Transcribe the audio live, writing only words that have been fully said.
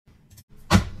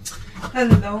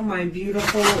Hello, my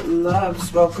beautiful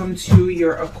loves. Welcome to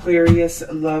your Aquarius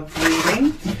love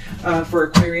reading for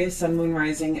Aquarius, Sun, Moon,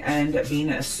 Rising, and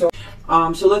Venus. So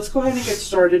let's go ahead and get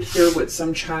started here with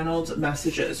some channeled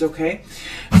messages, okay?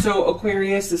 So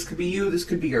Aquarius, this could be you, this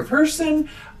could be your person.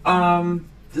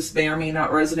 This may or may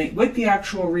not resonate with the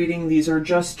actual reading. These are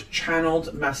just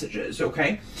channeled messages,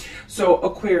 okay? So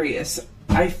Aquarius,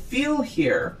 I feel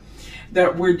here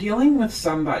that we're dealing with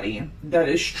somebody that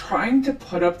is trying to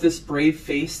put up this brave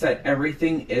face that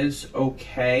everything is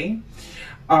okay.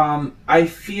 I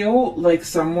feel like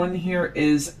someone here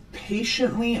is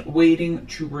patiently waiting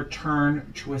to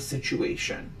return to a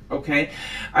situation, okay?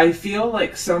 I feel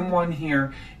like someone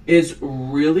here is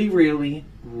really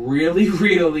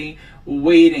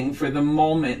waiting for the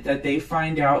moment that they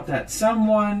find out that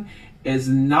someone is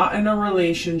not in a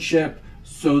relationship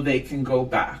so they can go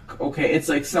back, okay? It's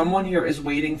like someone here is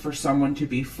waiting for someone to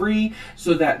be free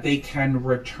so that they can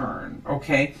return,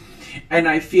 okay? And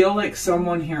I feel like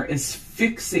someone here is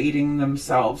fixating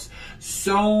themselves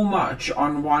so much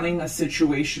on wanting a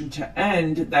situation to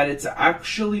end that it's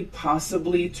actually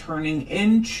possibly turning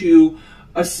into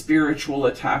a spiritual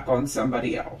attack on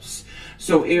somebody else.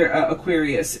 So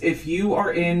Aquarius, if you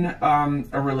are in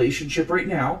a relationship right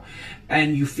now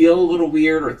and you feel a little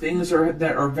weird, or things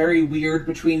that are very weird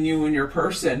between you and your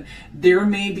person, there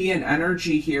may be an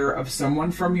energy here of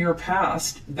someone from your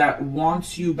past that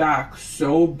wants you back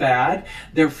so bad.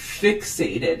 They're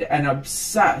fixated and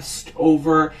obsessed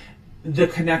over the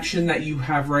connection that you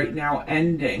have right now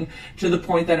ending, to the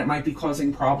point that it might be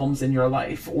causing problems in your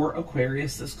life. Or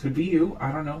Aquarius, this could be you.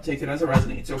 I don't know. Take it as it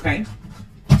resonates, okay?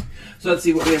 So let's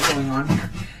see what we have going on here.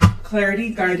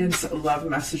 Clarity, guidance, love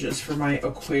messages for my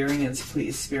Aquarians,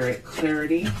 please, Spirit.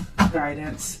 Clarity,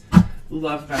 guidance,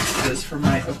 love messages for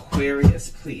my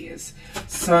Aquarius, please.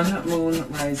 Sun, Moon,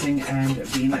 Rising, and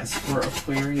Venus for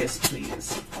Aquarius,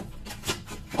 please.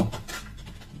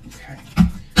 Okay.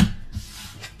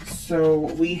 So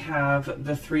we have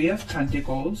the Three of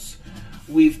Pentacles.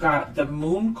 We've got the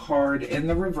Moon card in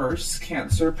the reverse,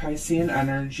 Cancer, Piscean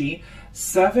energy.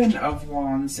 Seven of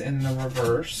Wands in the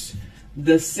reverse.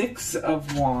 The Six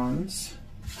of Wands.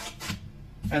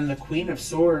 And the Queen of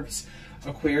Swords.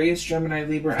 Aquarius, Gemini,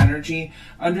 Libra energy.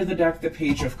 Under the deck, the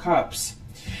Page of Cups.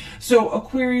 So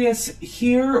Aquarius,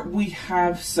 here we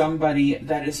have somebody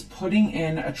that is putting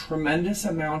in a tremendous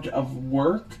amount of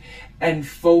work and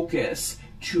focus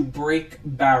to break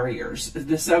barriers.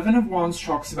 The Seven of Wands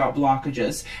talks about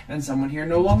blockages, and someone here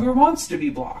no longer wants to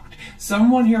be blocked.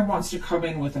 Someone here wants to come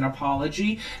in with an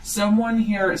apology. Someone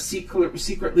here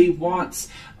secretly wants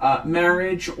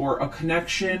marriage or a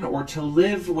connection, or to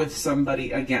live with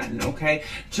somebody again, okay?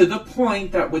 To the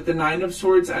point that with the Nine of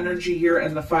Swords energy here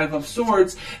and the Five of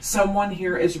Swords, someone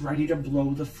here is ready to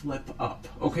blow the flip up,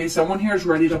 okay? Someone here is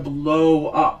ready to blow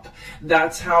up.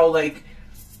 That's how, like,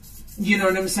 you know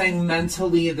what I'm saying?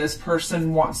 Mentally, this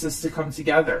person wants this to come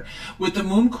together. With the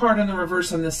Moon card in the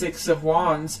reverse and the Six of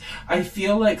Wands, I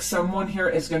feel like someone here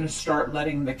is going to start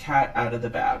letting the cat out of the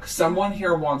bag. Someone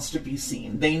here wants to be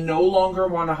seen. They no longer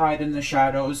want to hide in the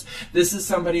shadows. This is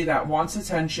somebody that wants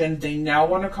attention. They now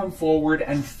want to come forward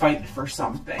and fight for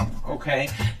something, okay?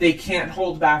 They can't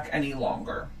hold back any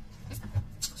longer.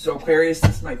 So Aquarius,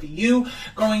 this might be you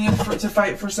going in to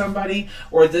fight for somebody,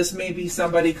 or this may be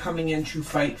somebody coming in to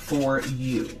fight for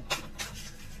you.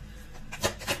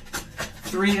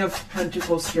 Three of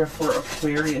Pentacles here for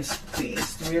Aquarius,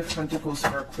 please. Three of Pentacles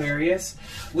for Aquarius.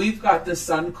 We've got the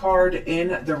Sun card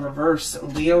in the reverse,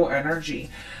 Leo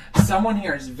energy. Someone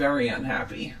here is very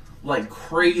unhappy. Like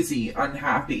crazy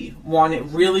unhappy,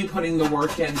 really putting the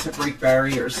work in to break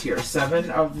barriers here.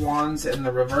 Seven of Wands in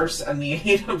the reverse and the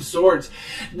Eight of Swords.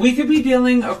 We could be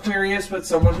dealing, Aquarius, with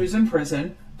someone who's in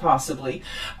prison, possibly,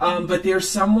 but there's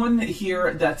someone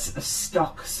here that's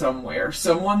stuck somewhere.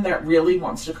 Someone that really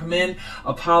wants to come in,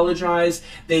 apologize.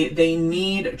 They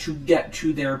need to get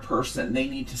to their person. They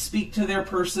need to speak to their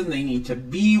person. They need to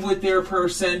be with their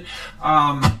person.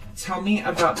 Tell me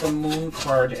about the Moon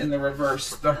card in the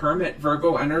reverse, the Hermit,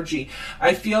 Virgo energy.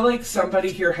 I feel like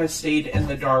somebody here has stayed in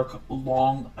the dark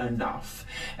long enough,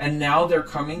 and now they're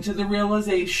coming to the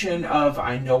realization of,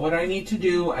 I know what I need to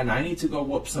do, and I need to go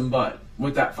whoop some butt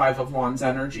with that Five of Wands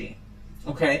energy.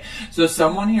 Okay, so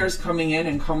someone here is coming in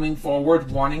and coming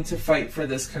forward, wanting to fight for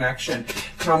this connection.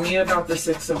 Tell me about the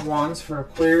Six of Wands for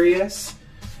Aquarius.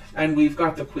 And we've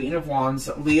got the Queen of Wands,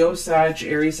 Leo, Sag,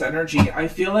 Aries energy. I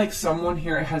feel like someone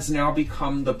here has now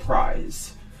become the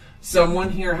prize. Someone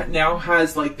here now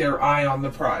has like their eye on the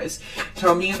prize.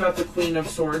 Tell me about the Queen of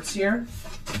Swords here.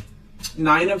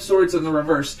 Nine of Swords in the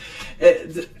reverse.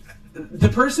 the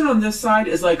person on this side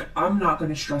is like, I'm not going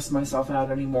to stress myself out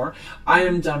anymore. I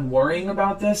am done worrying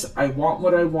about this. I want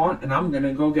what I want, and I'm going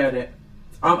to go get it.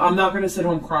 I'm not going to sit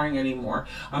home crying anymore.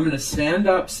 I'm going to stand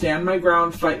up, stand my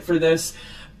ground, fight for this,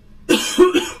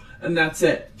 and that's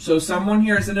it. So someone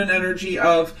here is in an energy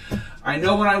of, I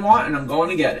know what I want, and I'm going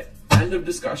to get it. End of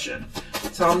discussion.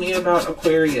 Tell me about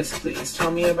Aquarius, please. Tell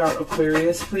me about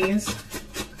Aquarius, please.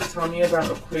 Tell me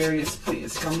about Aquarius,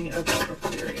 please. Tell me about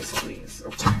Aquarius, please.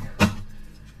 Okay.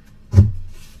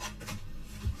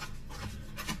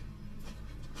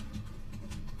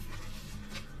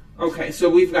 Okay, so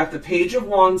we've got the Page of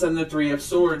Wands and the Three of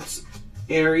Swords.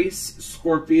 Aries,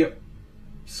 Scorpio,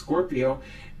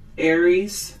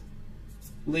 Aries,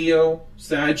 Leo,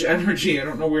 Sag energy. I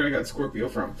don't know where I got Scorpio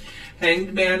from.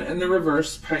 Hanged Man in the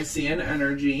reverse, Piscean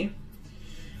energy.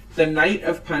 The Knight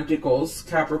of Pentacles,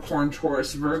 Capricorn,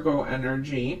 Taurus, Virgo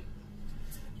energy.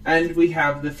 And we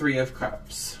have the Three of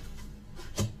Cups.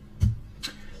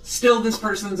 Still this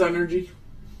person's energy.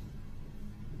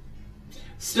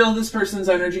 Still this person's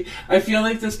energy. I feel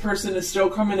like this person is still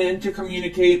coming in to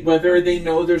communicate whether they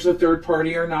know there's a third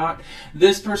party or not.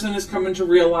 This person is coming to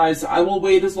realize, I will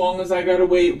wait as long as I gotta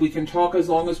wait. We can talk as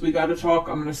long as we gotta talk.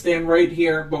 I'm gonna stand right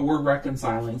here, but we're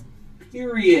reconciling.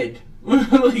 Period. You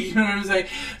know what I'm saying?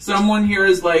 Someone here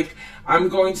is like, I'm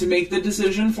going to make the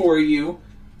decision for you.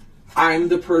 I'm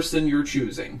the person you're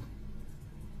choosing.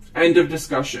 End of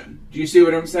discussion. Do you see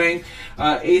what I'm saying?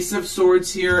 Ace of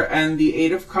Swords here and the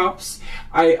Eight of Cups.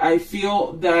 I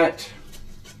feel that...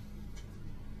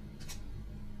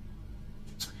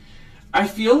 I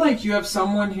feel like you have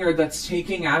someone here that's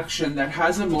taking action, that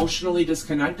has emotionally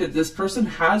disconnected. This person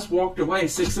has walked away.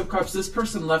 Six of Cups, this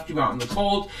person left you out in the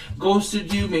cold,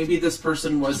 ghosted you. Maybe this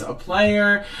person was a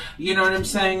player. You know what I'm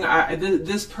saying?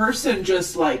 This person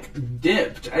just like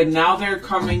dipped, and now they're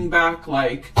coming back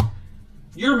like,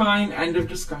 you're mine, end of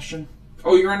discussion.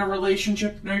 Oh, you're in a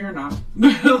relationship? No, you're not.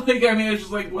 Like, I mean, it's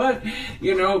just like, what?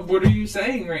 You know, what are you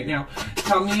saying right now?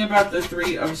 Tell me about the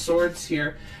Three of Swords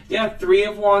here. Yeah, Three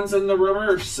of Wands in the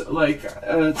reverse. Like,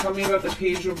 tell me about the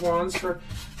Page of Wands for...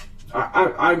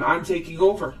 I'm taking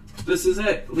over. This is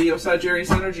it. Leo,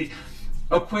 Sagittarius energy.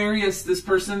 Aquarius, this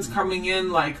person's coming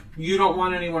in like, you don't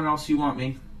want anyone else, you want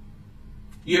me.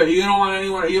 You don't want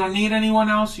anyone, you don't need anyone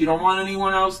else, you don't want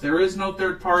anyone else, there is no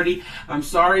third party, I'm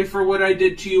sorry for what I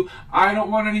did to you, I don't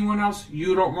want anyone else,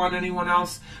 you don't want anyone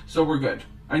else, so we're good.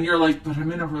 And you're like, but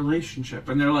I'm in a relationship.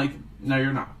 And they're like, no,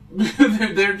 you're not.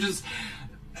 They're just,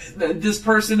 this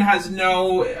person has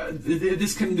no,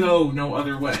 this can go no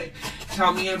other way.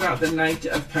 Tell me about the Knight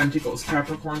of Pentacles,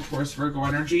 Capricorn, Taurus, Virgo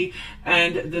energy,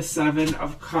 and the Seven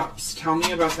of Cups. Tell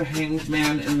me about the Hanged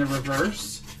Man in the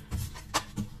reverse,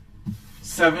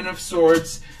 Seven of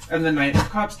Swords, and the Knight of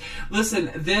Cups.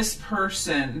 Listen, this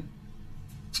person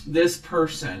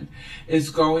is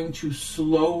going to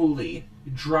slowly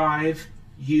drive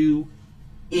you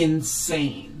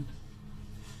insane.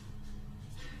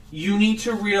 You need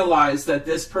to realize that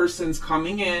this person's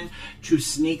coming in to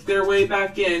sneak their way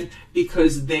back in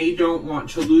because they don't want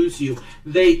to lose you.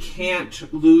 They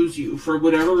can't lose you. For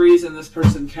whatever reason, this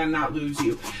person cannot lose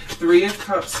you. Three of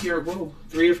Cups here. Whoa,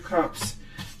 Three of Cups.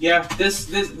 Yeah,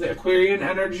 the Aquarian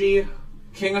energy,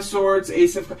 King of Swords,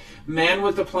 Ace of Cups, man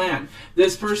with a plan.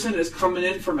 This person is coming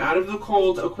in from out of the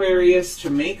cold, Aquarius,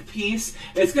 to make peace.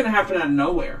 It's going to happen out of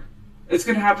nowhere. It's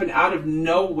going to happen out of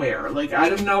nowhere. Like,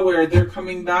 out of nowhere, they're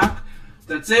coming back.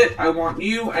 That's it. I want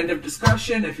you. End of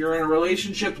discussion. If you're in a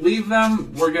relationship, leave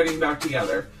them. We're getting back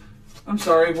together. I'm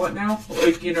sorry, what now?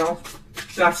 Like, you know,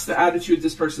 that's the attitude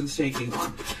this person's taking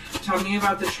on. Tell me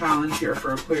about the challenge here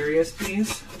for Aquarius,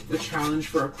 please. The challenge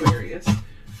for Aquarius.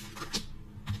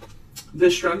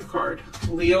 The Strength card.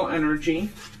 Leo energy.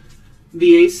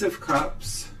 The Ace of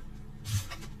Cups.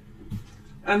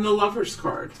 And the Lover's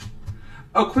card.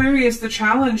 Aquarius, the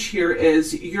challenge here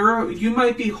is you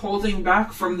might be holding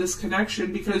back from this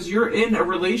connection because you're in a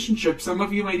relationship. Some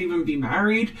of you might even be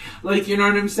married. Like, you know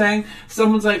what I'm saying?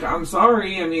 Someone's like, I'm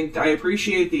sorry. I mean, I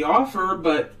appreciate the offer,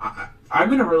 but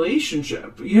I'm in a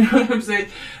relationship. You know what I'm saying?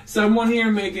 Someone here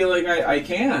may be like, I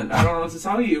can't. I don't know what to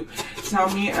tell you.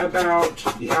 Tell me about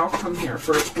the outcome here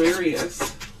for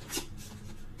Aquarius.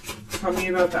 Tell me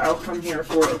about the outcome here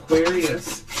for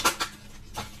Aquarius.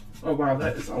 Oh, wow,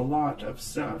 that is a lot of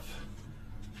stuff.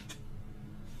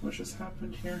 What just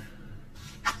happened here?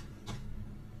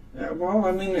 Yeah, well,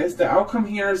 I mean, the outcome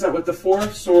here is that with the Four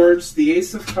of Swords, the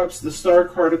Ace of Cups, the Star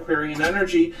card, Aquarian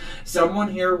energy, someone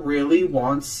here really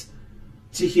wants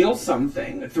to heal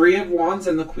something. Three of Wands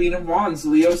and the Queen of Wands,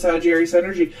 Leo, Sagittarius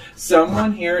energy.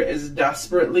 Someone here is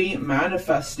desperately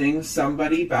manifesting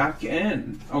somebody back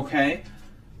in, okay?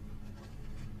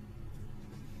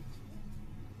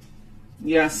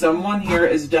 Yeah, someone here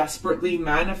is desperately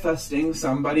manifesting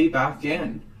somebody back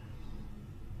in.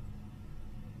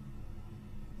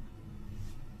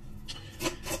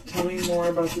 Tell me more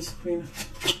about this Queen.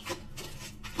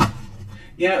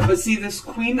 Yeah, but see, this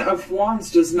Queen of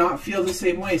Wands does not feel the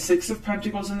same way. 6 of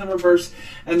Pentacles in the reverse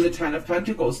and the 10 of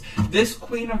Pentacles. This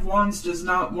Queen of Wands does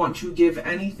not want to give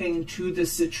anything to the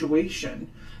situation.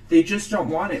 They just don't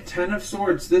want it. 10 of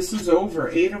Swords, this is over.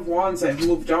 8 of Wands, I've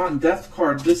moved on. Death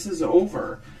card, this is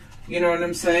over. You know what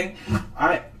I'm saying?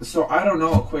 So I don't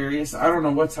know, Aquarius. I don't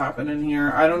know what's happening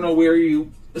here. I don't know where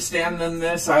you stand in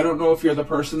this. I don't know if you're the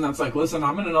person that's like, listen,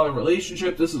 I'm in another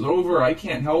relationship, this is over, I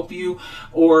can't help you.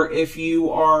 Or if you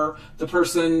are the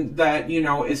person that, you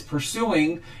know, is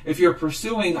pursuing. If you're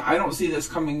pursuing, I don't see this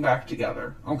coming back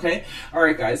together. Okay? All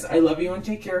right, guys. I love you and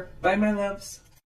take care. Bye, my loves.